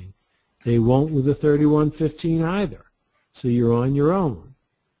anything. They won't with the 3115 either. So you're on your own.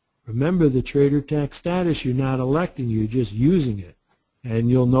 Remember, the trader tax status, you're not electing, you're just using it. And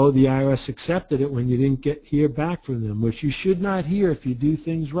you'll know the IRS accepted it when you didn't hear back from them, which you should not hear if you do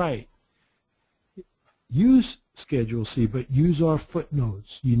things right. Use Schedule C, but use our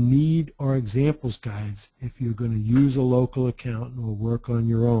footnotes. You need our examples guides if you're going to use a local accountant or work on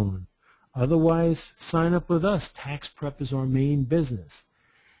your own. Otherwise, sign up with us. Tax prep is our main business.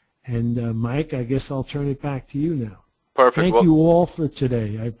 And Mike, I guess I'll turn it back to you now. Perfect. Thank you all for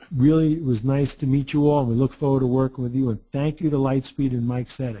today. It was nice to meet you all, and we look forward to working with you. And thank you to Lightspeed and Mike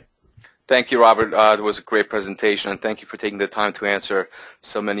Sedek. Thank you, Robert. It was a great presentation, and thank you for taking the time to answer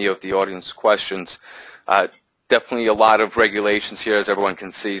so many of the audience questions. Definitely a lot of regulations here, as everyone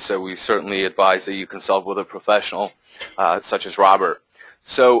can see, so we certainly advise that you consult with a professional such as Robert.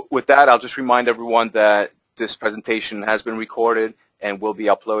 So with that, I'll just remind everyone that this presentation has been recorded and will be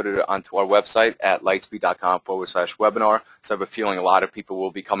uploaded onto our website at lightspeed.com/webinar. So I have a feeling a lot of people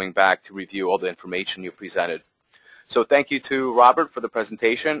will be coming back to review all the information you presented. So thank you to Robert for the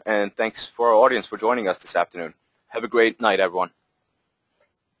presentation, and thanks for our audience for joining us this afternoon. Have a great night, everyone.